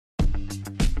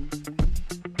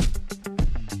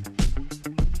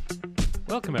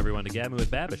Welcome, everyone, to Gabbing with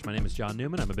Babish. My name is John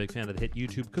Newman. I'm a big fan of the hit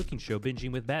YouTube cooking show,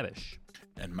 Binging with Babish.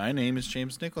 And my name is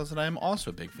James Nicholas, and I am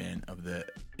also a big fan of the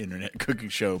internet cooking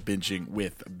show, Binging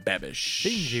with Babish.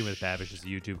 Binging with Babish is a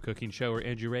YouTube cooking show where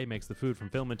Andrew Ray makes the food from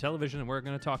film and television, and we're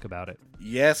going to talk about it.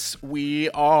 Yes, we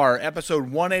are.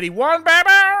 Episode 181, baby!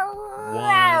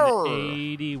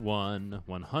 181,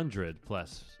 100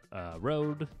 plus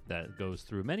road that goes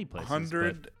through many places.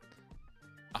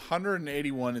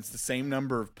 181. It's the same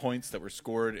number of points that were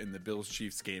scored in the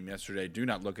Bills-Chiefs game yesterday. Do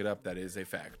not look it up. That is a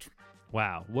fact.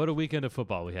 Wow, what a weekend of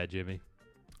football we had, Jimmy.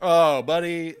 Oh,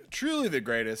 buddy, truly the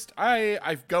greatest.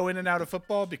 I go in and out of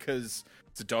football because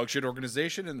it's a dog shit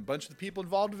organization and a bunch of the people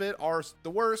involved with it are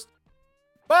the worst.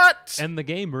 And the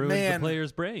game ruins the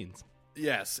players' brains.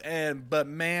 Yes, but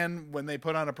when they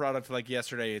put on a product like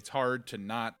yesterday, it's hard to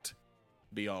not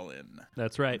be all in.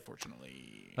 That's right.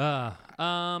 Unfortunately. How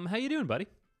you doing, buddy?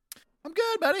 I'm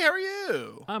good, buddy. How are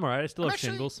you? I'm all right. I still have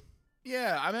shingles.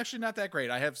 Yeah, I'm actually not that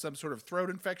great. I have some sort of throat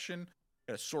infection.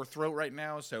 Got a sore throat right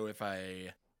now, so if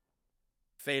I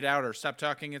fade out or stop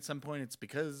talking at some point, it's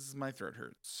because my throat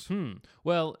hurts.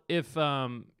 Well, if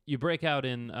you break out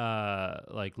in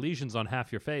like lesions on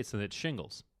half your face, then it's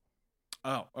shingles.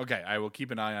 Oh, okay. I will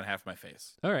keep an eye on half my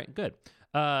face. All right, good.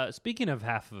 Speaking of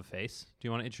half of a face, do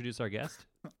you want to introduce our guest?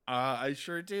 I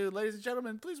sure do. Ladies and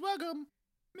gentlemen, please welcome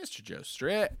Mr. Joe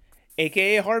Stritt.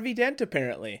 AKA Harvey Dent,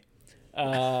 apparently.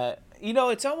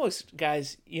 It's almost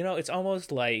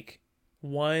like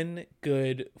one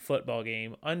good football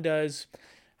game undoes,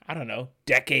 I don't know,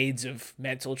 decades of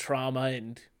mental trauma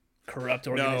and corrupt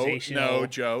organization. No,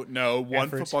 Joe. No, one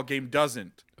football game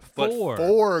doesn't. But Four.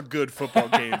 4 good football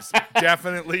games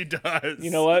definitely does.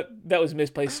 You know what? That was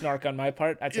misplaced snark on my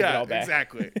part. I take it all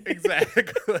back.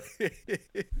 Exactly.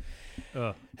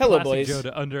 Hello, Classic boys. Joe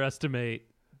to underestimate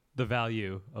the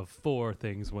value of 4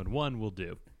 things when one will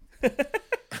do.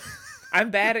 I'm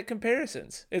bad at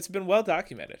comparisons. It's been well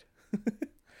documented.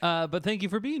 But thank you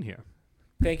for being here.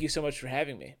 Thank you so much for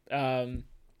having me. I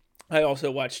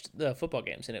also watched the football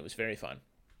games, and it was very fun.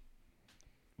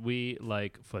 We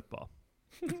like football.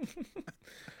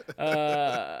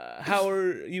 How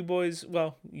are you boys?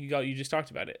 Well, you just talked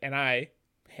about it, and I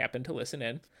happened to listen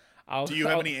in. Do you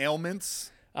have any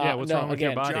ailments? What's wrong with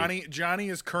your body? Johnny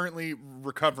is currently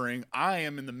recovering. I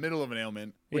am in the middle of an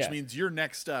ailment, which Yeah. means you're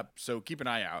next up, so keep an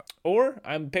eye out. Or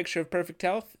I'm a picture of perfect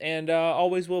health, and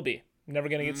always will be. Never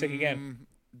gonna get sick again.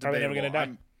 Probably never gonna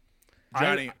die.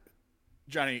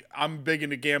 Johnny, I'm big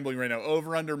into gambling right now.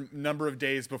 Over under number of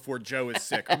days before Joe is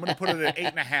sick. I'm going to put it at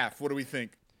 8.5. What do we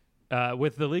think?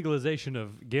 With the legalization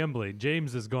of gambling,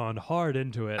 James has gone hard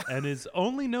into it and is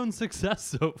only known success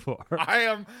so far.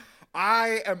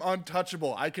 I am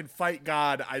untouchable. I can fight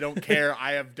God. I don't care.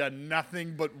 I have done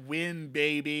nothing but win,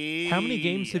 baby. How many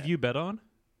games have you bet on?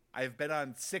 I've bet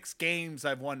on 6 games.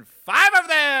 I've won 5 of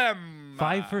them.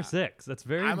 5 for 6. That's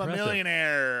very I'm impressive. a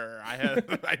millionaire.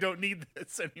 I don't need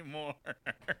this anymore.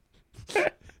 You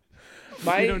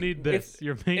don't need this.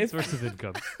 Your main source of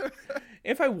income.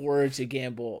 If I were to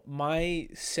gamble, my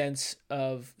sense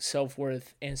of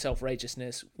self-worth and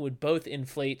self-righteousness would both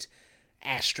inflate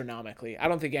astronomically. I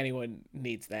don't think anyone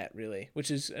needs that, really,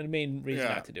 which is a main reason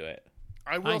not to do it.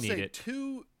 I will say it.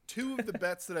 two of the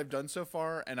bets that I've done so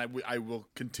far, and I will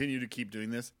continue to keep doing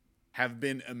this, have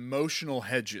been emotional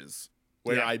hedges,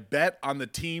 where I bet on the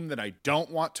team that I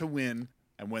don't want to win,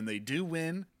 and when they do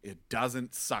win, it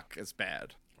doesn't suck as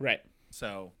bad. Right.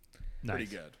 So, Nice.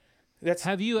 pretty good.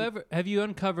 Have you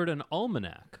uncovered an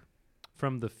almanac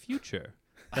from the future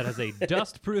that has a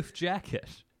dust-proof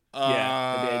jacket?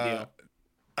 Yeah,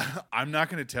 I'm not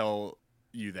going to tell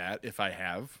you that if I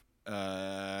have,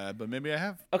 but maybe I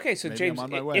have. Okay, so Maybe James, I'm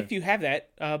on my way. if you have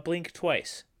that, blink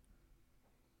twice.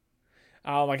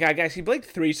 Oh my God, guys, he blinked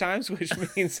 3 times, which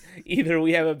means either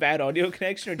we have a bad audio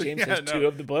connection or James has 2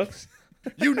 of the books.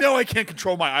 You know I can't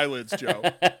control my eyelids, Joe.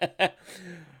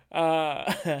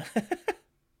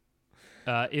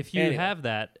 If you have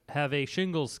that, have a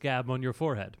shingles scab on your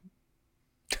forehead.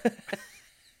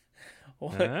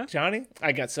 What, Johnny?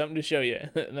 I got something to show you.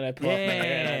 And then I pull up my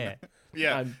hair.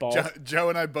 Yeah, I'm bald. Joe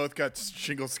and I both got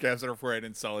shingle scabs on our forehead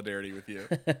in solidarity with you.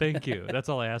 Thank you. That's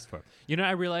all I asked for. You know,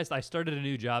 I realized I started a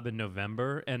new job in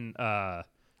November, and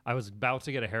I was about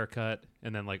to get a haircut,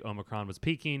 and then like Omicron was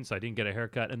peaking, so I didn't get a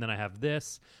haircut, and then I have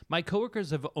this. My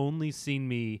coworkers have only seen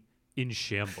me in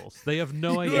shambles. They have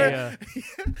no idea.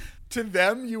 To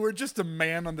them, you were just a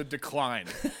man on the decline.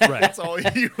 Right. That's all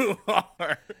you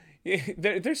are.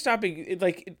 They're stopping.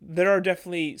 Like, there are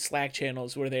definitely Slack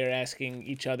channels where they're asking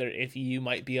each other if you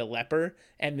might be a leper,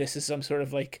 and this is some sort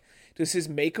of like, does his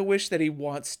Make-A-Wish that he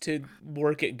wants to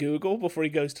work at Google before he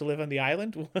goes to live on the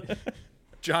island?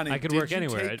 Johnny, I could did work you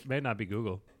anywhere. take- It may not be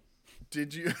Google.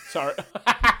 Did you? Sorry.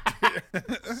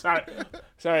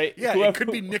 Sorry. Yeah, Whoever- it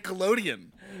could be Nickelodeon.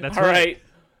 That's All right.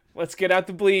 Let's get out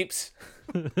the bleeps.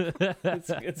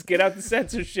 let's get out the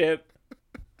censorship.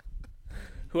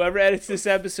 Whoever edits this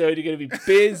episode, you're going to be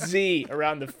busy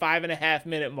around the 5.5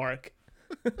 minute mark.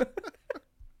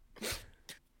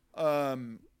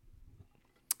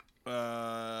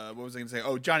 What was I going to say?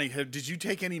 Oh, Johnny, did you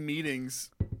take any meetings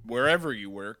wherever you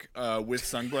work with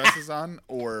sunglasses on,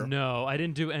 or No, I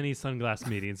didn't do any sunglass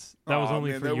meetings. That was Aw,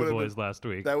 only man, for that you would've boys been- last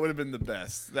week. that would have been the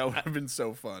best. That would have been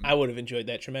so fun. I would have enjoyed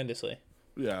that tremendously.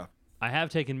 Yeah. I have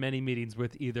taken many meetings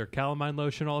with either calamine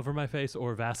lotion all over my face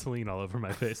or Vaseline all over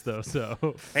my face, though.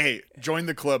 So Hey, join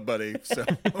the club, buddy. So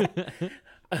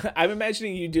I'm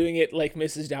imagining you doing it like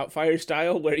Mrs. Doubtfire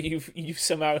style, where you've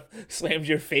somehow slammed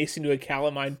your face into a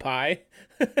calamine pie.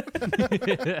 I've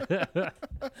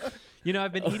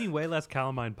been eating way less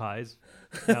calamine pies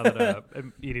now that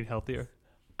I'm eating healthier.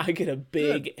 I get a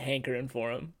big hankering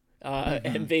for them,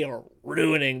 and they are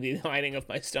ruining the lining of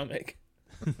my stomach.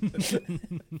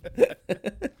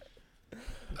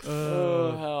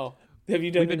 Oh, hell. Have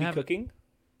you done been any having- cooking?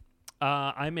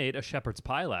 I made a shepherd's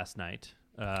pie last night.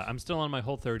 I'm still on my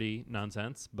Whole30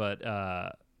 nonsense, but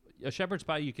a shepherd's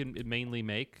pie you can mainly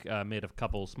make made a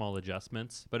couple small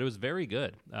adjustments, but it was very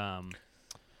good.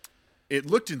 it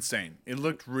looked insane. It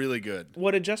looked really good.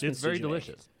 What adjustments? It's very did you make?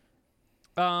 delicious.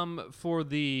 For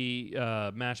the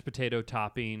mashed potato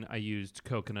topping, I used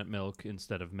coconut milk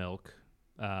instead of milk.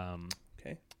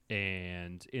 Okay.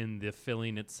 And in the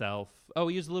filling itself,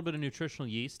 we used a little bit of nutritional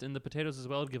yeast in the potatoes as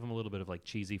well to give them a little bit of like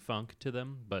cheesy funk to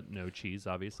them, but no cheese,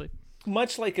 obviously.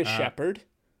 Much like a shepherd.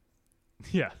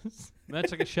 Yeah,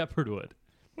 that's like a shepherd would.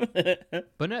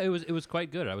 But no, it was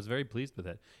quite good. I was very pleased with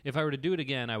it. If I were to do it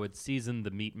again, I would season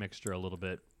the meat mixture a little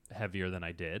bit heavier than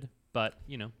I did. But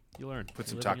you learn. Put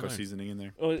some You live and you taco learn. seasoning in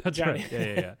there. Oh, That's Johnny, right.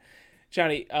 Yeah.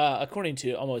 Johnny. According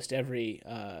to almost every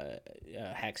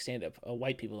hack stand-up,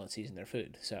 white people don't season their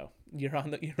food, so you're off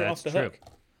That's the true. hook.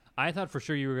 I thought for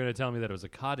sure you were going to tell me that it was a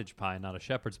cottage pie, not a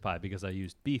shepherd's pie, because I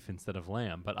used beef instead of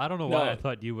lamb. But I don't know why No. I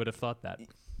thought you would have thought that.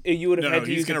 You would have No, had no,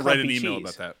 to he's use going a to write an clumpy email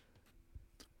cheese. about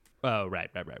that. Oh, right.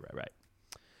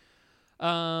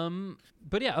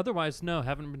 But yeah, otherwise, no,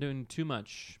 haven't been doing too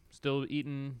much. Still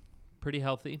eating pretty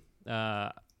healthy.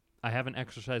 I haven't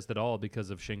exercised at all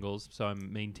because of shingles, so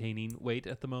I'm maintaining weight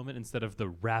at the moment instead of the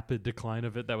rapid decline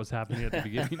of it that was happening at the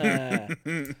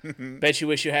beginning. Bet you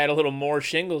wish you had a little more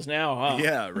shingles now, huh?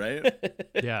 Yeah, right?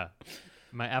 Yeah.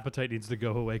 My appetite needs to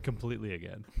go away completely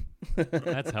again.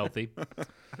 That's healthy.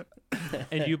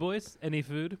 And you boys, any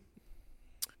food?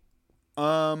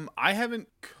 I haven't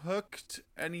cooked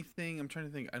anything. I'm trying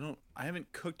to think. I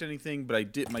haven't cooked anything, but I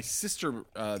did. My sister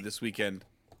this weekend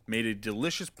made a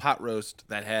delicious pot roast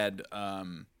that had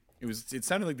it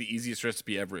sounded like the easiest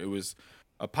recipe ever. It was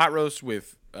a pot roast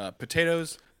with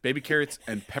potatoes, baby carrots,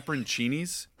 and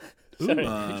pepperoncinis. Sorry.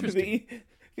 interesting.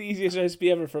 The easiest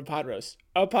recipe ever for a pot roast.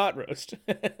 A pot roast.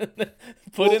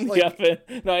 Put in the like- oven.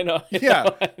 No, I know. Yeah,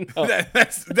 I know.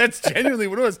 that's genuinely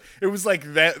what it was. It was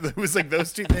like that. It was like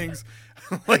those two things,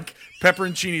 like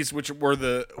pepperoncinis, which were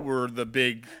the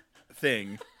big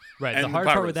thing. Right. And The the hard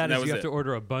pot part with roast, that and is that you was have to it.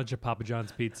 order a bunch of Papa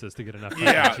John's pizzas to get enough.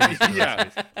 Yeah, pepperoncinis. yeah.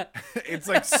 It's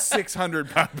like 600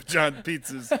 Papa John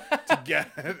pizzas to get,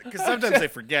 because sometimes they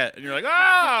forget, and you're like,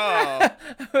 oh.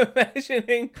 I'm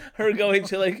imagining her going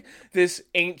to like this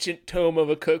ancient tome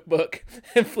of a cookbook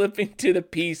and flipping to the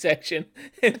P section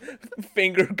and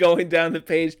finger going down the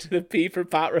page to the P for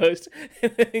pot roast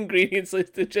and the ingredients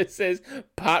list that just says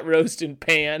pot roast and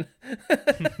pan.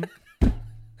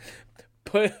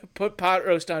 Put pot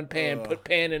roast on pan, put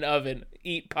pan in oven,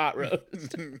 eat pot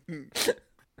roast.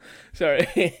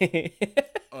 Sorry.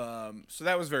 So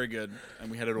that was very good, and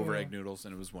we had it over egg noodles,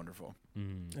 and it was wonderful.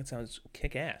 That sounds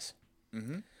kick ass.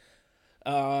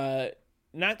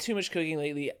 Not too much cooking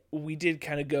lately. We did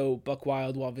kind of go buck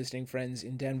wild while visiting friends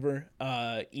in Denver.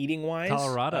 Eating wise,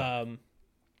 Colorado.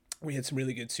 We had some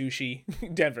really good sushi.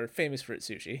 Denver, famous for its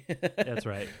sushi. That's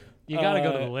right. You got to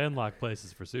go to the landlocked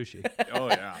places for sushi. Oh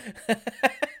yeah,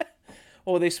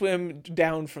 Well, they swim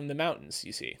down from the mountains.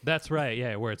 You see. That's right.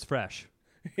 Yeah, where it's fresh.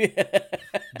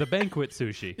 The banquet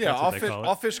sushi. yeah. That's what they call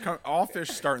it. All fish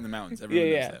start in the mountains.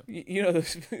 Everyone knows Yeah. that. You know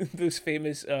those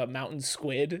famous mountain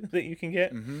squid that you can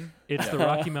get. It's the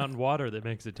Rocky Mountain water that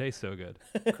makes it taste so good.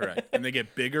 Correct. And they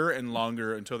get bigger and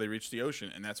longer until they reach the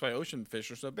ocean, and that's why ocean fish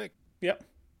are so big. Yep.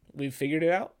 We've figured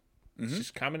it out. It's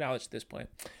just common knowledge at this point.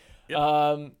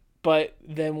 Yep. But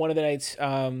then one of the nights,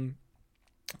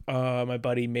 my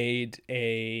buddy made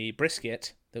a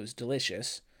brisket that was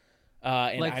delicious.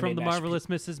 And Like I from made the mashed marvelous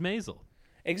Mrs. Maisel.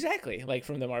 Exactly, like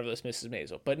from The Marvelous Mrs.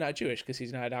 Maisel, but not Jewish because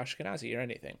he's not Ashkenazi or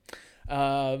anything.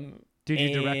 Did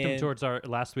you direct him and towards our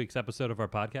last week's episode of our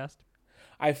podcast?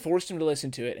 I forced him to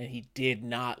listen to it, and he did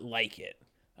not like it.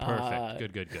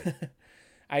 Perfect. Good.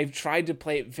 I've tried to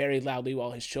play it very loudly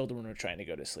while his children were trying to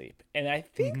go to sleep, and I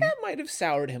think that might have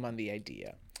soured him on the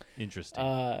idea. Interesting.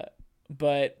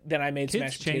 But then I made some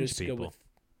Kids mashed potatoes change to go people.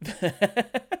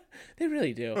 with. They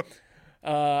really do.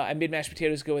 I made mashed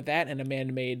potatoes to go with that, and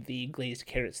Amanda made the glazed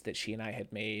carrots that she and I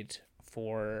had made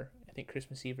for, I think,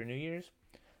 Christmas Eve or New Year's,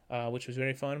 which was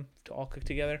very fun to all cook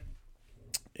together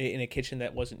in a kitchen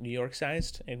that wasn't New York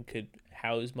sized and could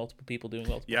house multiple people doing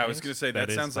multiple Yeah, I was things. going to say, That that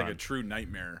is sounds like fun. a true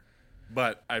nightmare.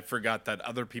 But I forgot that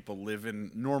other people live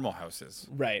in normal houses.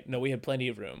 Right. No, we had plenty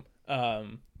of room.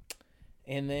 And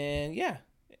then, yeah.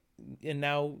 And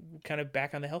now kind of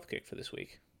back on the health kick for this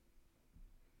week.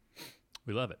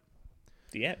 We love it.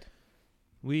 The end.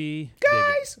 We dig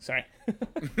it. Guys! Sorry.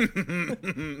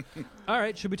 All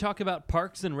right, should we talk about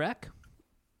Parks and Rec?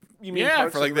 You mean Yeah,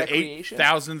 Parks for like and the Recreation?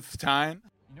 8,000th time.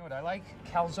 You know what I like?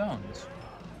 Calzones.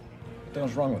 What the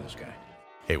hell's wrong with this guy?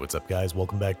 Hey, what's up, guys?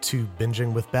 Welcome back to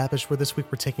Binging with Babish, where this week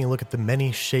we're taking a look at the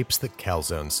many shapes that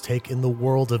calzones take in the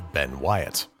world of Ben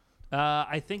Wyatt.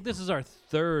 I think this is our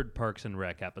third Parks and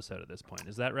Rec episode at this point.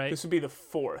 Is that right? This would be the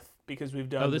fourth because we've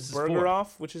done this the is Burger fourth.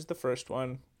 Off, which is the first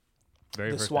one.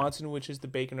 Very The first Swanson, which is the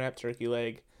bacon wrapped turkey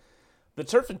leg. The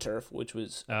Turf and Turf, which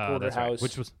was a time. That's right. porterhouse.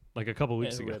 Which was like a couple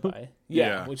weeks and ago. ribeye.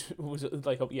 Yeah. Which was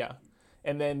like,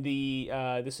 And then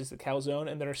this is the calzone,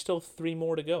 and there are still 3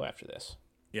 more to go after this.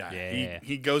 Yeah, Yeah.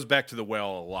 He goes back to the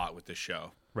well a lot with this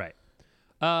show. Right.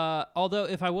 Although,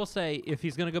 if I will say, if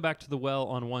he's going to go back to the well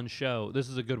on one show, this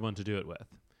is a good one to do it with.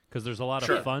 Because there's a lot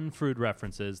Sure. of fun food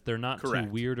references. They're not Correct.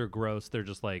 too weird or gross. They're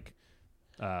just like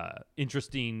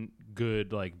interesting,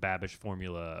 good, like Babish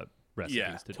formula recipes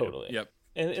Yeah, to do. Totally. Yep.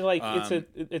 And like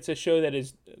it's a show that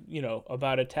is,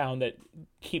 about a town that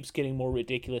keeps getting more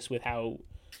ridiculous with how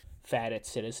fat its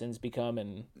citizens become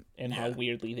and how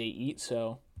weirdly they eat.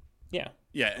 So, yeah.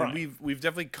 Yeah, Prime. and we've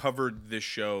definitely covered this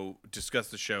show,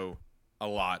 discussed the show a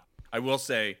lot. I will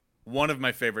say one of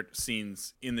my favorite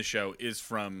scenes in the show is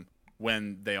from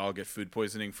when they all get food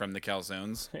poisoning from the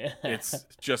calzones. It's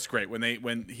just great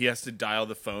when he has to dial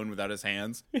the phone without his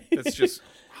hands. It's just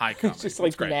high comedy. just like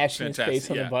It's great. mashing his Fantastic.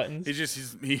 face on the buttons.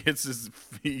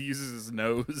 He uses his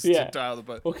nose Yeah. to dial the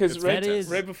button. Well, because It's right,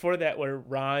 fantastic. right before that, where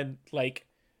Ron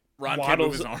Ron can't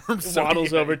move his arms, so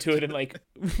waddles yeah, over he to it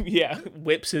and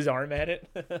whips his arm at it.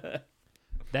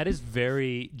 That is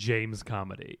very James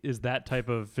comedy. Is that type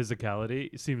of physicality?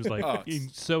 It seems like Oh,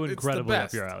 so It's the incredibly up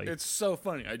best. your alley. It's so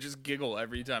funny. I just giggle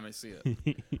every time I see it.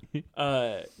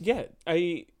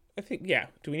 I think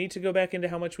Do we need to go back into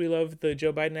how much we love the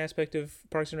Joe Biden aspect of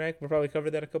Parks and Rec? We'll probably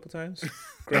covered that a couple times.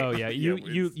 Oh yeah, you it's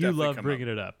you definitely love come bringing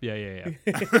it up. Yeah.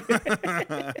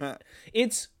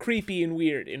 It's creepy and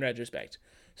weird in retrospect.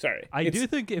 Sorry, I do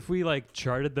think if we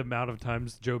charted the amount of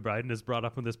times Joe Biden is brought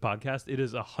up on this podcast, it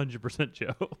is 100%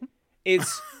 Joe.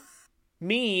 It's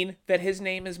mean that his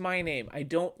name is my name. I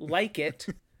don't like it.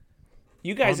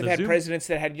 You guys On have the had Zoom- presidents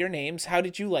that had your names. How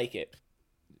did you like it?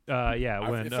 Yeah,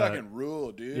 when It fucking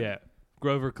rule, dude. yeah,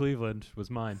 Grover Cleveland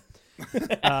was mine.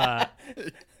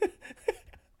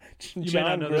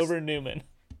 John know this. Grover Newman.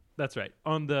 That's right.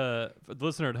 On for the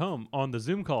listener at home, on the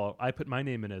Zoom call, I put my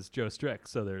name in as Joe Strick,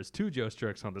 so there's 2 Joe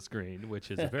Stricks on the screen, which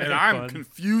is a very And I'm fun.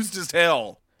 confused as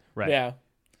hell. Right. Yeah.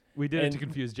 We did it to And-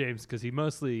 confuse James because he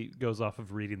mostly goes off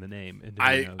of reading the name. And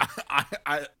who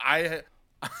knows.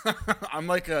 I'm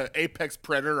like a apex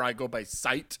predator. I go by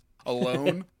sight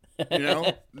alone.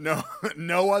 No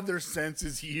other sense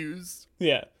is used.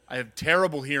 Yeah. I have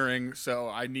terrible hearing, so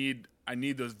I need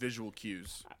those visual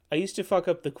cues. I used to fuck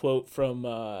up the quote from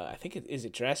I think is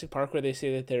it Jurassic Park where they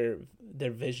say that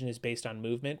their vision is based on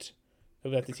movement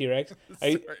about the T-Rex.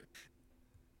 Sorry.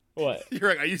 What? You're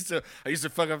right. I used to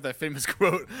fuck up that famous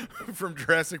quote from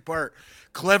Jurassic Park.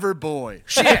 Clever boy.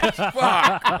 Shit. Fuck.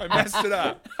 I messed it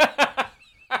up.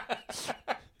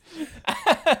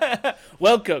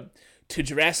 Welcome to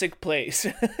Jurassic Place.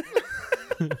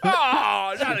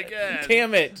 Oh, not again.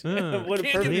 Damn it! What a Can't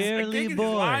get perfect. these- I Clearly, can't get these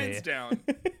boy. lines down.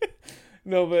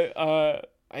 No, but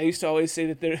I used to always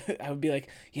say that I would be like,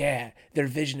 yeah, their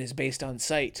vision is based on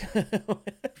sight.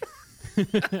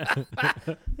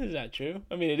 It's not true.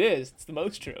 I mean, it is. It's the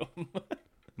most true.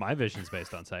 My vision's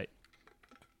based on sight.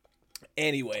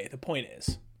 Anyway, the point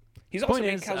is, he's also Point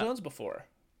made is, calzones before.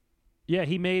 Yeah,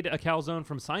 he made a calzone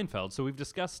from Seinfeld. So we've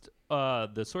discussed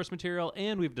the source material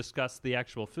and we've discussed the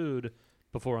actual food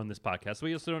before on this podcast. So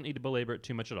we also don't need to belabor it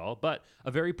too much at all. But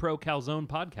a very pro calzone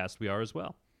podcast we are as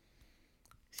well.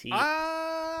 See,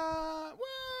 Well,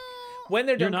 when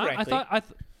they're You're done not.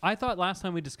 correctly. I thought last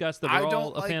time we discussed that I we're all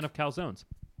don't a like- fan of calzones.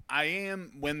 I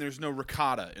am when there's no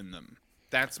ricotta in them.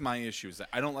 That's my issue. Is that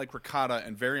I don't like ricotta,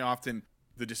 and very often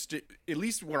at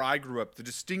least where I grew up, the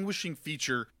distinguishing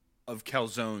feature of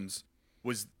calzones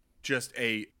was just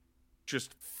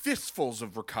fistfuls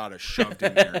of ricotta shoved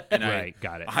in there, and Right,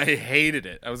 got it. I hated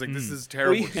it. I was like, this is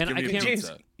terrible. Well, Just and give I me a can't- James,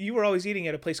 pizza. you were always eating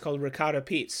at a place called Ricotta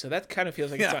Pete's, so that kind of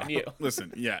feels like it's on you.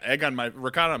 Listen,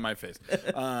 ricotta on my face.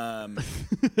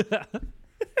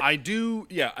 I do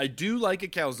like a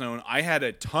calzone. I had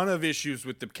a ton of issues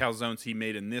with the calzones he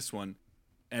made in this one,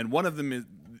 and one of them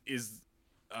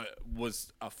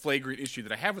was a flagrant issue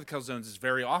that I have with calzones is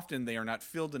very often they are not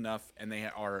filled enough and they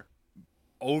are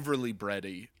overly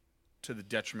bready to the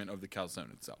detriment of the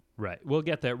calzone itself. Right. We'll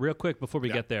get there real quick before we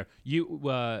get there. You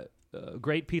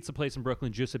great pizza place in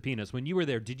Brooklyn, Giuseppe's. When you were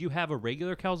there, did you have a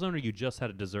regular calzone or you just had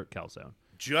a dessert calzone?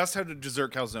 Just had a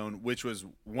dessert calzone, which was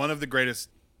one of the greatest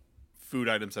food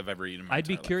items I've ever eaten in my I'd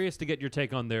be entire life. curious to get your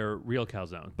take on their real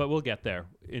calzone, but we'll get there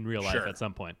in real life Sure. at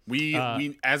some point. We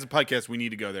as a podcast, we need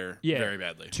to go there very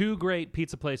badly. Two great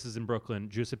pizza places in Brooklyn,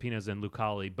 Giuseppe's and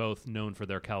Lucali, both known for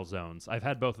their calzones. I've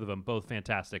had both of them, both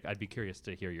fantastic. I'd be curious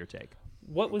to hear your take.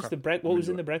 What was what was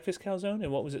in the breakfast calzone,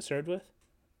 and what was it served with?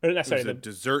 Or, It was a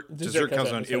dessert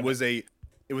calzone.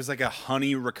 It was like a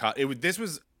honey ricotta. This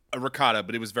was a ricotta,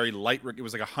 but it was very light. It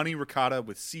was like a honey ricotta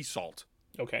with sea salt.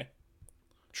 Okay.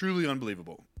 Truly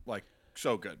unbelievable. Like,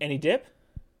 so good. Any dip?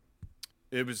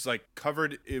 It was like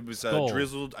covered. It was Skull.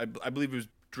 drizzled. I believe it was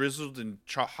drizzled in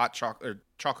hot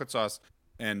chocolate sauce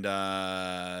and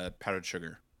powdered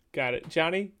sugar. Got it.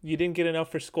 Johnny, you didn't get enough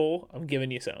for Skull. I'm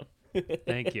giving you some.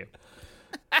 Thank you.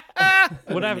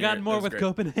 Would I have gotten more That was with great.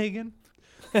 Copenhagen?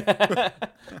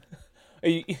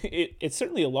 It's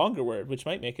certainly a longer word, which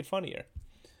might make it funnier.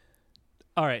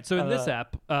 All right, so in this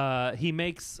app, he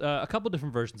makes a couple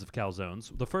different versions of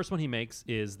calzones. The first one he makes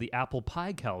is the apple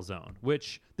pie calzone,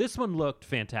 which this one looked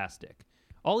fantastic.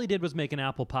 All he did was make an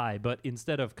apple pie, but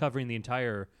instead of covering the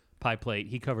entire pie plate,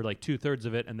 he covered like 2/3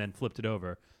 of it and then flipped it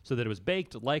over so that it was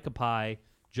baked like a pie,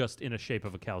 just in a shape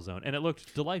of a calzone, and it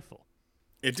looked delightful.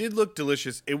 It did look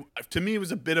delicious. To me, it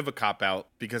was a bit of a cop-out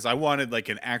because I wanted like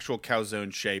an actual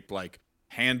calzone shape, like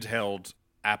handheld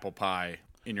apple pie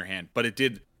in your hand. But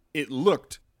it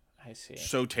looked I see.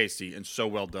 so tasty and so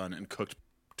well done and cooked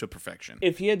to perfection.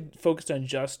 If he had focused on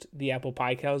just the apple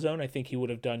pie calzone, I think he would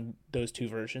have done those two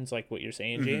versions, like what you're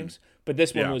saying, James. But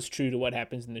this one Yeah. was true to what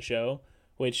happens in the show,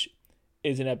 which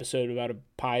is an episode about a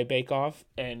pie bake-off,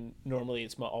 and normally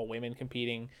it's all women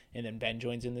competing, and then Ben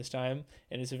joins in this time,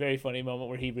 and it's a very funny moment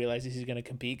where he realizes he's going to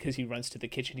compete because he runs to the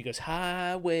kitchen. He goes,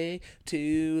 "Highway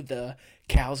to the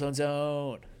calzone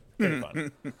zone." Very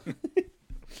fun.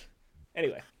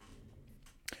 Anyway,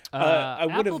 I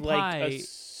would apple have liked pie- a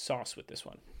sauce with this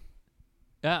one.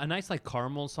 a nice like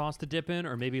caramel sauce to dip in,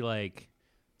 or maybe like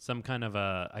some kind of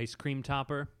a ice cream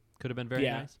topper could have been very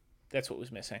Yeah. nice. That's what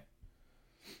was missing.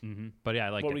 But yeah, I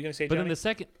like it. What were you gonna say, But then Johnny? the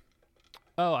second,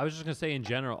 I was just gonna say in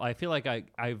general, I feel like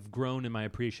I've grown in my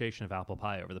appreciation of apple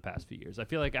pie over the past few years. I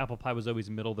feel like apple pie was always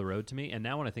middle of the road to me, and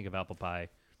now when I think of apple pie,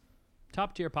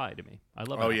 top tier pie to me. I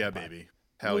love. Oh apple yeah, pie. baby.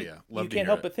 Hell Well, yeah. You Love to can't hear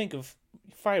help it. but think of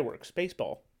fireworks,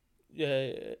 baseball,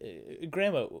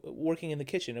 grandma working in the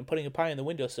kitchen and putting a pie in the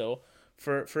windowsill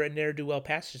for a ne'er-do-well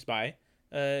passersby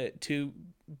to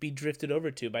be drifted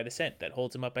over to by the scent that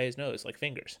holds him up by his nose like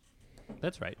fingers.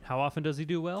 That's right. How often does he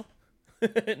do well?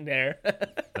 There.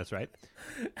 That's right.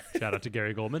 Shout out to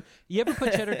Gary Goldman. You ever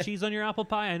put cheddar cheese on your apple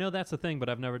pie? I know that's a thing, but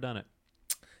I've never done it.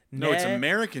 No, it's Never.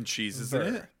 American cheese,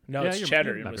 isn't it? No, Yeah, it's you're- cheddar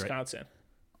you're in not right. Wisconsin.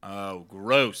 Oh,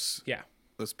 gross. Yeah.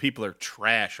 Those people are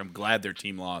trash. I'm glad their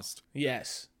team lost.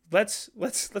 Yes. Let's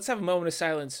have a moment of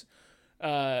silence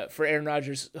for Aaron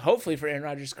Rodgers. Hopefully for Aaron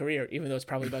Rodgers' career, even though it's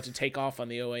probably about to take off on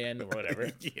the OAN or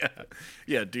whatever.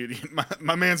 Yeah, dude.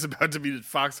 My man's about to be the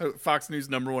Fox News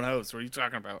 #1 host. What are you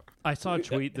talking about? I saw a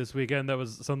tweet this weekend that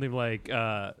was something like,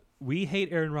 we hate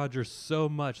Aaron Rodgers so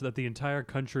much that the entire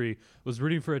country was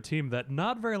rooting for a team that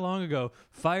not very long ago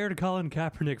fired Colin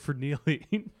Kaepernick for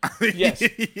kneeling. Yes,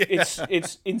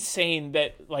 it's insane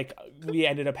that like we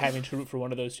ended up having to root for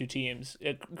one of those two teams.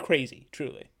 Crazy,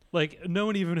 truly. Like, no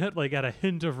one even had a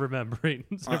hint of remembering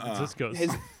San Francisco's.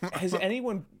 Has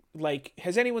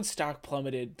anyone's stock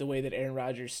plummeted the way that Aaron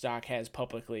Rodgers' stock has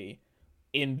publicly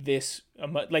in this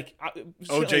certainly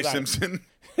O.J. about- Simpson.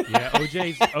 Yeah,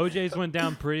 OJ's went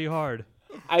down pretty hard.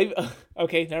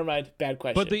 Okay, never mind. Bad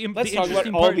question. But the Let's talk about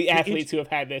interesting all part- the the athletes who have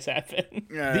had this happen.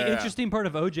 The interesting part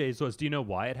of OJ's was, do you know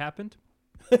why it happened?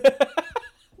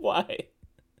 Why?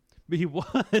 He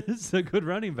was a good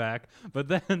running back, but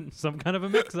then some kind of a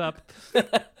mix-up.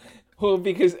 Well,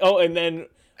 because and then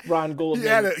Ron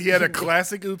Goldman. He had a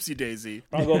classic oopsie daisy.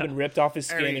 Ron Goldman ripped off his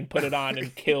skin And he- and put it on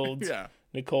and killed Yeah.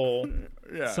 Nicole.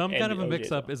 Yeah. Some And kind of a OJ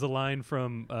mix-up law. is a line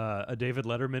from a David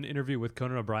Letterman interview with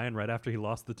Conan O'Brien right after he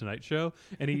lost the Tonight Show,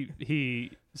 and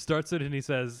he starts it and he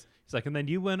says, he's like, and then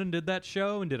you went and did that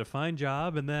show and did a fine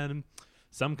job, and then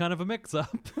some kind of a mix-up.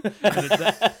 And it's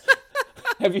that-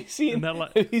 Have you seen? And that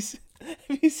li-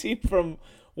 Have you seen from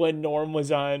when Norm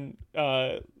was on?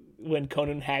 When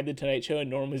Conan had the Tonight Show and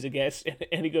Norm was a guest,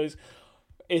 and he goes,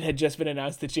 "It had just been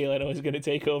announced that Jay Leno was going to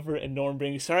take over," and Norm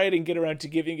brings, "Sorry, I didn't get around to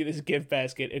giving you this gift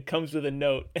basket." It comes with a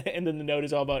note, and then the note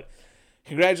is all about,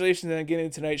 "Congratulations on getting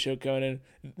the Tonight Show, Conan.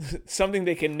 Something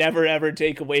they can never ever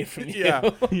take away from you." Yeah.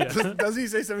 Does he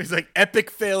say something? He's like, epic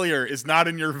failure is not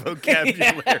in your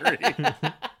vocabulary.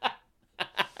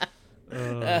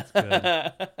 oh, that's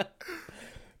good.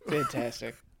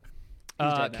 Fantastic. dead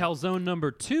now. Calzone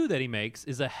number 2 that he makes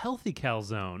is a healthy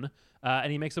calzone,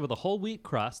 and he makes it with a whole wheat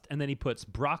crust, and then he puts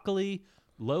broccoli,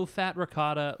 low-fat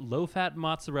ricotta, low-fat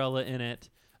mozzarella in it,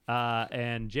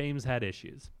 and James had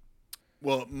issues.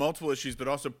 Well, multiple issues, but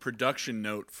also production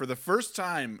note. For the first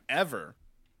time ever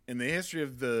in the history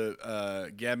of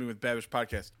the Gabbing with Babish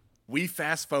podcast, we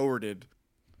fast-forwarded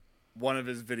one of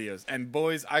his videos. And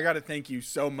boys, I got to thank you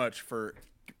so much for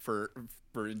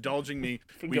indulging me.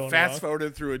 We going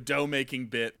fast-forwarded through a dough-making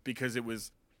bit because it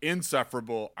was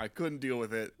insufferable. I couldn't deal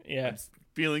with it. Yeah. I was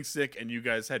feeling sick, and you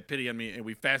guys had pity on me, and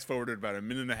we fast-forwarded about a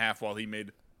minute and a half while he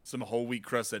made some whole wheat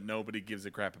crust that nobody gives a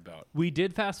crap about. We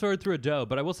did fast forward through a dough,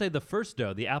 but I will say the first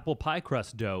dough, the apple pie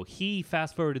crust dough, he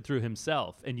fast forwarded through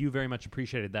himself, and you very much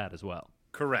appreciated that as well.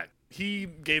 Correct. He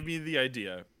gave me the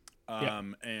idea,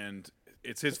 and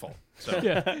it's his fault. So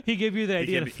Yeah, he gave you the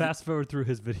idea can't to be- fast forward through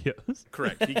his videos.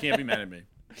 correct. He can't be mad at me.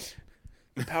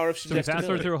 The power of So we fast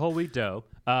forward suggestibility. through a whole wheat dough.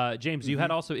 James, you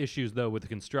had also issues though with the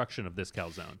construction of this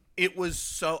calzone. It was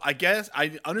so. I guess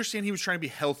I understand he was trying to be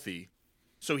healthy,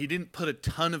 so he didn't put a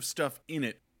ton of stuff in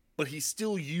it, but he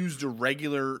still used a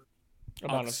regular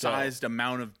Amount of sized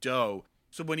amount of dough.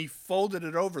 So when he folded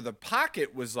it over, the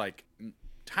pocket was like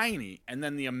tiny, and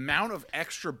then the amount of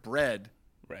extra bread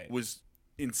Right. was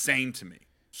insane to me.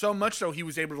 So much so he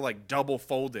was able to like double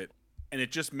fold it, and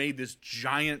it just made this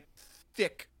giant,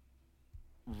 thick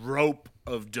rope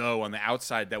of dough on the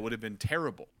outside that would have been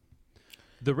terrible.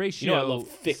 The You ratio know I love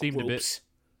thick seemed ropes.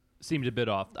 a bit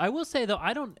off. I will say though,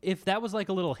 I don't. If that was like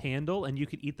a little handle and you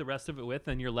could eat the rest of it with,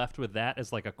 and you're left with that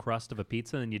as like a crust of a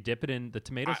pizza, and you dip it in the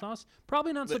tomato sauce,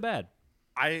 probably not so bad.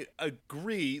 I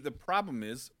agree. The problem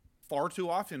is, far too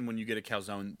often when you get a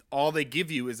calzone, all they give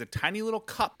you is a tiny little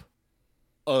cup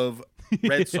of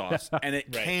red sauce, and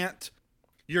it can't.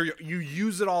 You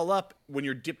use it all up when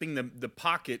you're dipping the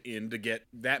pocket in to get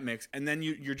that mix, and then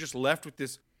you're just left with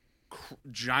this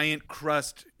giant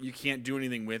crust you can't do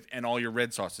anything with, and all your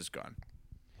red sauce is gone.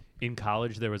 In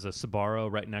college, there was a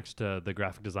Sbarro right next to the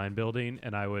graphic design building,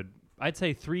 and I'd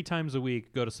say 3 times a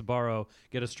week go to Sbarro,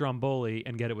 get a Stromboli,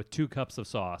 and get it with 2 cups of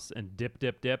sauce, and dip,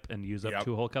 and use up Yep.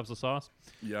 2 whole cups of sauce,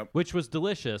 Yep. which was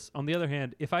delicious. On the other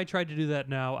hand, if I tried to do that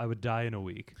now, I would die in a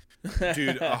week.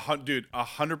 Dude,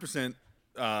 100%.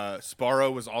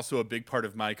 Sbarro was also a big part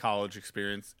of my college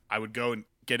experience. I would go and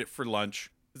get it for lunch.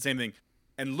 The same thing.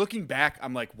 And looking back,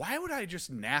 I'm like, why would I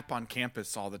just nap on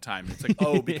campus all the time? It's like,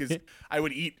 oh, because I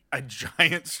would eat a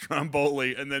giant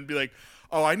Stromboli and then be like,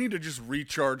 oh, I need to just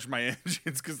recharge my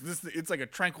engines because it's like a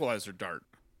tranquilizer dart.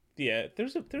 Yeah,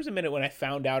 there's a minute when I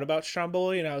found out about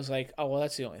Stromboli and I was like, oh well,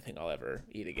 that's the only thing I'll ever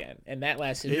eat again, and that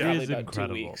lasted It probably is about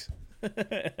incredible. 2 weeks.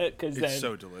 Because then, It's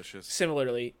so delicious.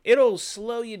 similarly, it'll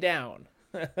slow you down.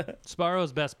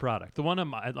 Sbarro's best product. The one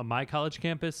on my college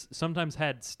campus sometimes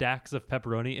had stacks of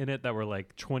pepperoni in it that were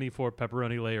like 24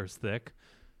 pepperoni layers thick.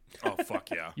 Oh, fuck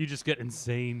yeah. You just get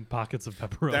insane pockets of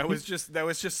pepperoni. That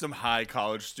was just some high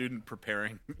college student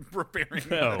preparing.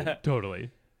 oh, totally.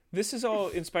 This has all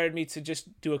inspired me to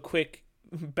just do a quick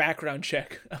background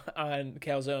check on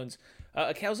calzones.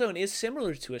 A calzone is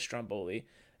similar to a Stromboli,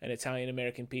 an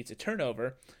Italian-American pizza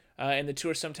turnover, and the two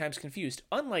are sometimes confused.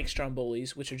 Unlike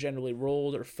Strombolis, which are generally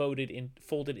rolled or folded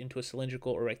into a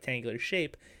cylindrical or rectangular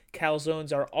shape,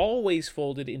 calzones are always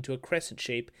folded into a crescent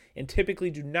shape and typically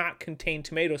do not contain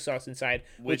tomato sauce inside,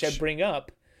 which I bring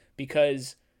up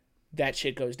because that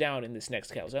shit goes down in this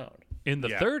next calzone. In the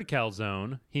Yeah. third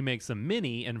calzone, he makes a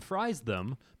mini and fries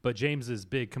them, but James's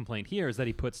big complaint here is that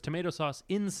he puts tomato sauce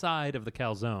inside of the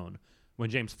calzone, when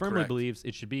James firmly Correct. believes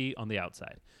it should be on the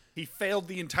outside. He failed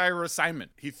the entire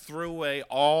assignment. He threw away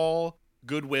all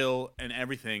goodwill and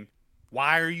everything.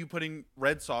 Why are you putting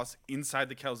red sauce inside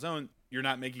the calzone? You're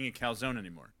not making a calzone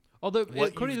anymore. Although, What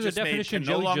according you to the just made definition can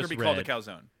no Joey longer just be called a read,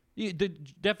 calzone. The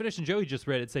definition Joey just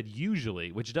read, it said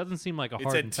usually, which doesn't seem like a It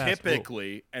hard said and fast rule.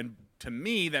 typically, and to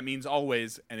me that means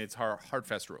always, and it's hard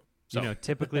fast rule. So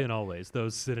Typically and always,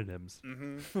 those synonyms.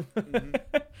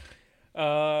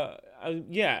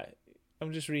 Yeah,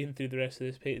 I'm just reading through the rest of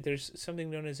this page. There's something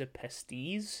known as a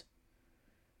pastis,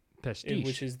 Pastiche.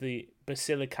 which is the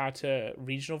Basilicata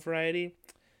regional variety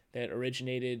that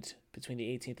originated between the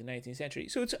 18th and 19th century.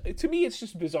 So to me, it's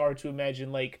just bizarre to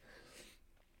imagine like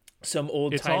some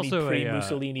old-timey also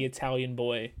pre-Mussolini Italian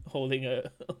boy holding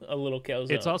a little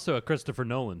calzone. It's also a Christopher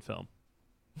Nolan film.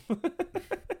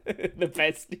 the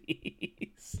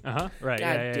pastis. Uh-huh. Right.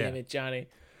 God yeah, damn it, Johnny.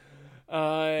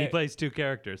 He plays two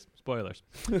characters. Spoilers.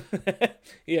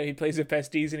 Yeah, he plays a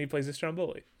pastis and he plays a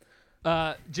stromboli.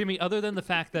 Jimmy, other than the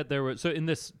fact that there were... So in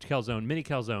this calzone, mini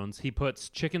calzones, he puts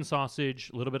chicken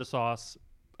sausage, a little bit of sauce,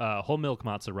 whole milk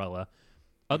mozzarella.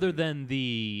 Other than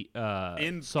the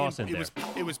sauce in there.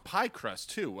 It was pie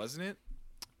crust too, wasn't it?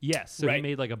 Yes. So he Right.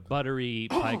 made like a buttery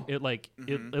pie. It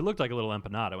looked like a little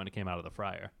empanada when it came out of the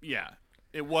fryer. Yeah,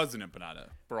 it was an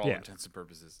empanada for all Yeah. intents and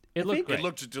purposes. It looked great.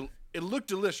 It looked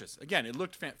delicious. Again, it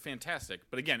looked fantastic,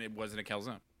 but again, it wasn't a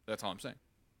calzone. That's all I'm saying.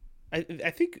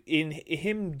 I think in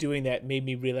him doing that made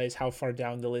me realize how far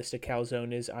down the list of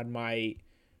calzone is on my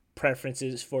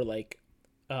preferences for like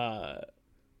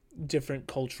different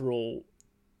cultural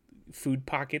food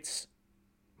pockets.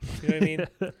 You know what I mean?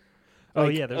 Oh,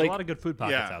 Like- yeah. There's like- a lot of good food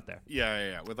pockets out there.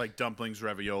 Yeah. With like dumplings,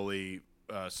 ravioli,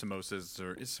 samosas,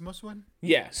 or is samosa one?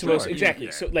 Yeah, samosa, Sure. exactly.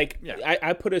 Yeah. So like Yeah.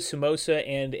 I put a samosa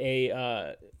and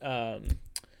a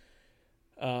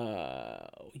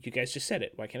you guys just said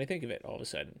it. Why can't I think of it all of a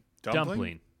sudden?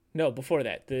 Dumpling. No, before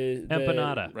that. The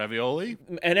Empanada. Ravioli?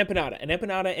 An empanada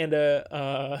and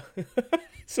a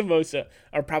samosa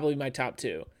are probably my top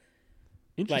two.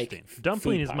 Interesting. like,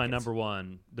 Dumpling food is my pockets. number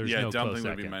one. There's Yeah, no dumpling close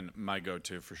would be second. my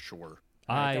go-to for sure.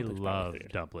 I dumplings probably love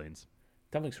third. dumplings.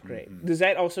 Dumplings are great. Does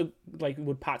that also like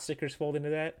would pot stickers fold into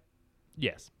that?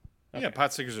 Yes. Yeah,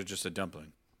 pot stickers are just a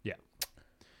dumpling. Yeah.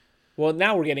 Well,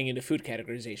 now we're getting into food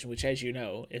categorization, which, as you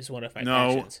know, is one of my No,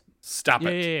 passions. stop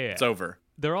it. Yeah. It's over.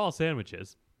 They're all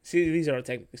sandwiches. See, these are all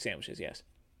technically sandwiches, yes.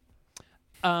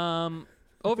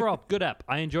 Overall, good app.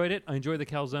 I enjoyed it. I enjoyed the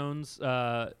calzones.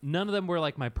 None of them were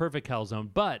like my perfect calzone,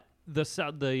 but the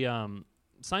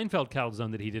Seinfeld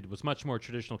calzone that he did was much more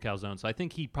traditional calzone. So I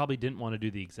think he probably didn't want to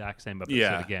do the exact same episode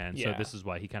Yeah. again. Yeah. So this is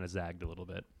why he kind of zagged a little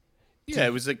bit. Yeah,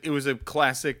 it was a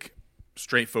classic,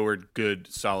 straightforward, good,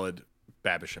 solid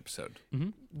Babish episode.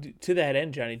 To that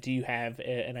end, Johnny, do you have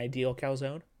an ideal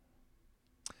calzone?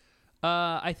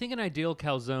 I think an ideal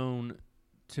calzone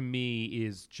to me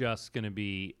is just going to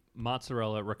be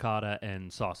mozzarella, ricotta,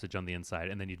 and sausage on the inside,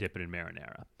 and then you dip it in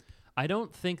marinara. I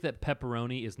don't think that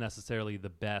pepperoni is necessarily the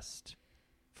best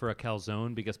for a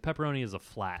calzone because pepperoni is a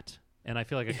flat, and I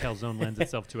feel like a calzone lends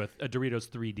itself to a Doritos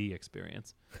 3D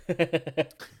experience.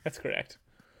 That's correct.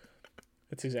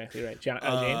 That's exactly right.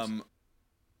 James?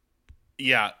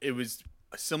 Yeah, it was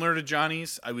similar to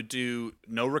Johnny's. I would do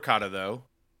no ricotta though,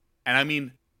 and I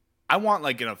mean, I want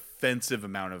like an offensive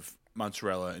amount of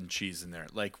mozzarella and cheese in there,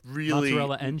 like really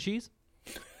Mozzarella and cheese?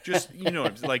 just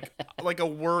like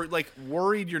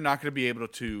worried you're not going to be able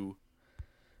to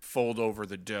fold over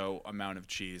the dough amount of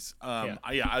cheese.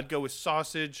 I'd go with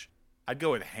sausage. I'd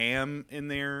go with ham in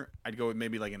there. I'd go with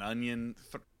maybe like an onion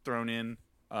thrown in.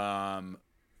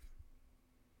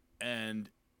 And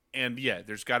yeah,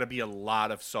 there's got to be a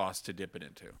lot of sauce to dip it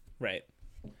into. Right.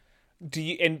 Do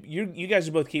you and you guys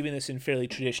are both keeping this in fairly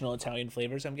traditional Italian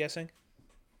flavors, I'm guessing?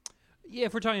 Yeah,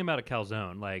 if we're talking about a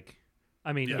calzone, like,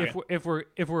 I mean, Yeah. if we're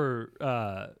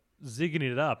zigging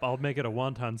it up, I'll make it a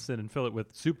wonton sin and fill it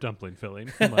with soup dumpling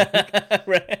filling. Like,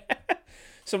 Right.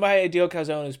 So my ideal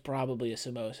calzone is probably a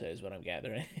samosa, is what I'm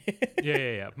gathering.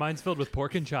 yeah. Mine's filled with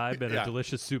pork and chive and Yeah. a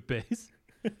delicious soup base.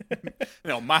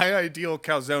 No, my ideal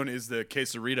calzone is the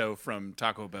quesarito from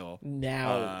Taco Bell.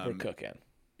 Now we're cooking.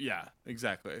 Yeah,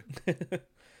 exactly.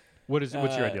 What's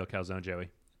your ideal calzone, Joey?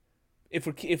 If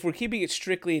we're keeping it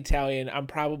strictly Italian, I'm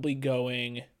probably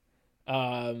going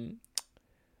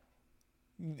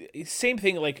same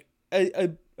thing, like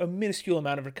a minuscule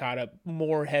amount of ricotta,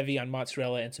 more heavy on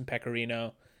mozzarella and some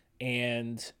pecorino,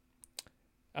 and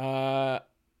I'll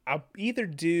either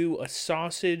do a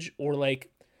sausage or like,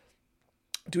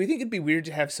 do we think it'd be weird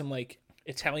to have some like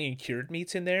Italian cured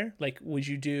meats in there? Like, would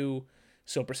you do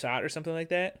soppressata or something like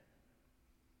that?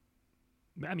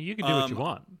 I mean, you can do what you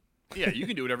want. Yeah, you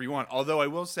can do whatever you want. Although I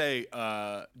will say,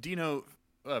 Dino,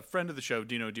 a friend of the show,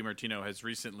 Dino DiMartino, has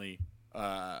recently,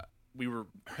 him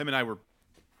and I were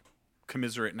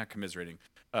not commiserating,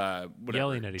 whatever.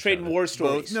 Yelling at each Trading other. war Both,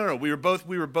 stories. no, we were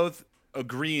both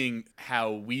agreeing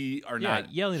how we are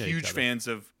not yelling at each huge other. fans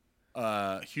of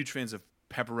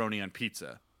pepperoni on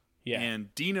pizza. Yeah.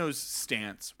 And Dino's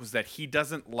stance was that he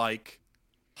doesn't like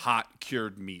hot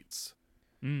cured meats.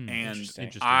 And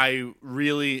Interesting. I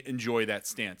really enjoy that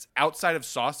stance. Outside of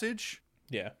sausage,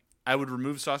 Yeah. I would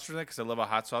remove sausage from that because I love a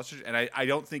hot sausage. And I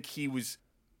don't think he was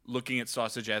looking at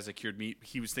sausage as a cured meat.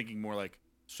 He was thinking more like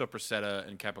sopressata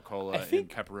and capicola and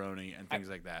pepperoni and things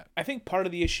like that. I think part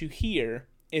of the issue here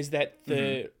is that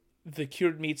the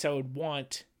cured meats I would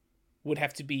want would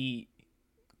have to be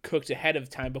cooked ahead of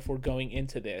time before going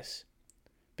into this,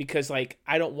 because like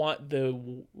I don't want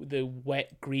the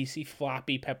wet, greasy,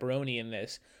 floppy pepperoni in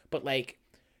this. But like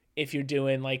if you're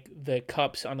doing like the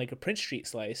cups on like a Prince Street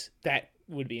slice, that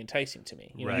would be enticing to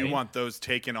me. You know what I You mean? want those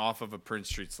taken off of a Prince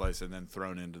Street slice and then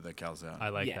thrown into the calzone. I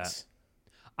like Yes. that.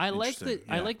 I like Interesting,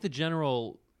 I yeah. like the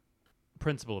general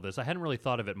principle of this. I hadn't really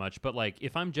thought of it much, but like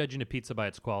if I'm judging a pizza by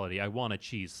its quality, I want a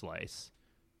cheese slice.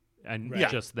 And Right.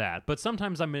 just that. But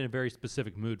sometimes I'm in a very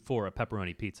specific mood for a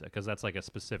pepperoni pizza because that's like a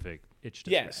specific itch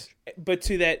to Yes, scratch. but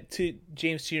to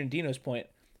James Tier and Dino's point,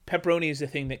 pepperoni is the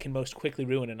thing that can most quickly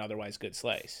ruin an otherwise good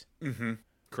slice.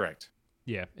 Correct.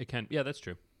 Yeah, it can. Yeah, that's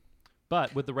true.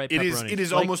 But with the right It pepperoni,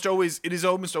 is like- almost always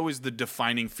the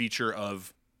defining feature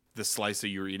of the slice that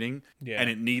you're eating. Yeah. And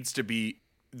it needs to be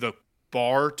the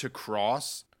bar to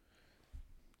cross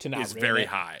To not is ruin very it.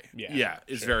 high. Yeah,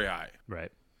 it's sure. very high.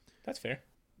 right. That's fair.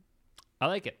 I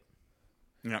like it.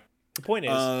 Yeah. The point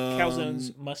is,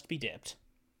 calzones must be dipped,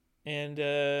 and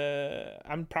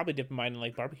I'm probably dipping mine in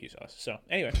like barbecue sauce. So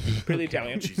anyway, pretty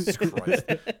Italian. Jesus Christ.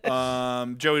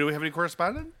 Joey, do we have any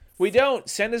correspondence? We don't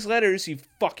send us letters, you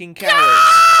fucking cowards.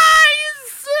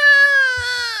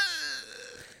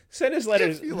 Send us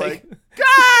letters. You like,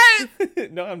 guys.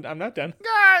 No, I'm not done.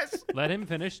 guys. Let him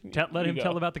finish. Let him go.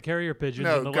 tell about the carrier pigeons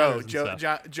No, and the go. letters and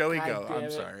stuff. Joey, God go. damn I'm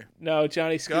it. sorry. No,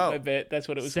 Johnny skipped Go. my bit. That's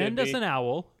what it was. Send gonna us be. an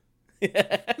owl. Guys,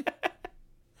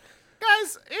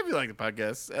 if you like the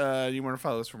podcast, you want to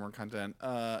follow us for more content,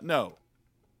 no.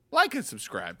 Like and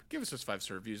subscribe. Give us those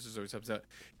 5-star reviews. This always helps out.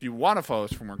 If you want to follow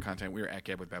us for more content, we are at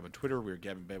Gab with Bab on Twitter. We are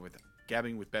Gabbing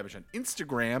with Babish on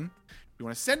Instagram. If you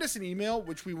want to send us an email,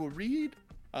 which we will read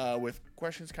with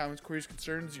questions, comments, queries,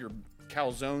 concerns, your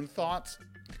calzone thoughts,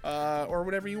 or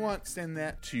whatever you want, send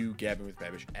that to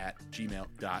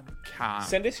gabbingwithbabish@gmail.com.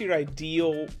 Send us your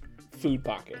ideal food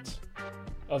pockets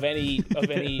of any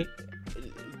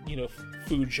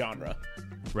food genre.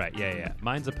 Right. Yeah.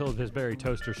 Mine's a Pillsbury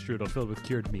toaster strudel filled with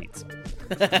cured meats.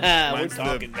 We're Mine's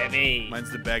talking, baby. Mine's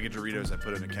the bag of Doritos I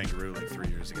put in a kangaroo like 3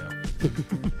 years ago.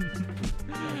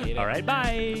 All right.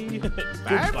 Bye.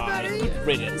 Goodbye. Good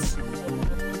riddance.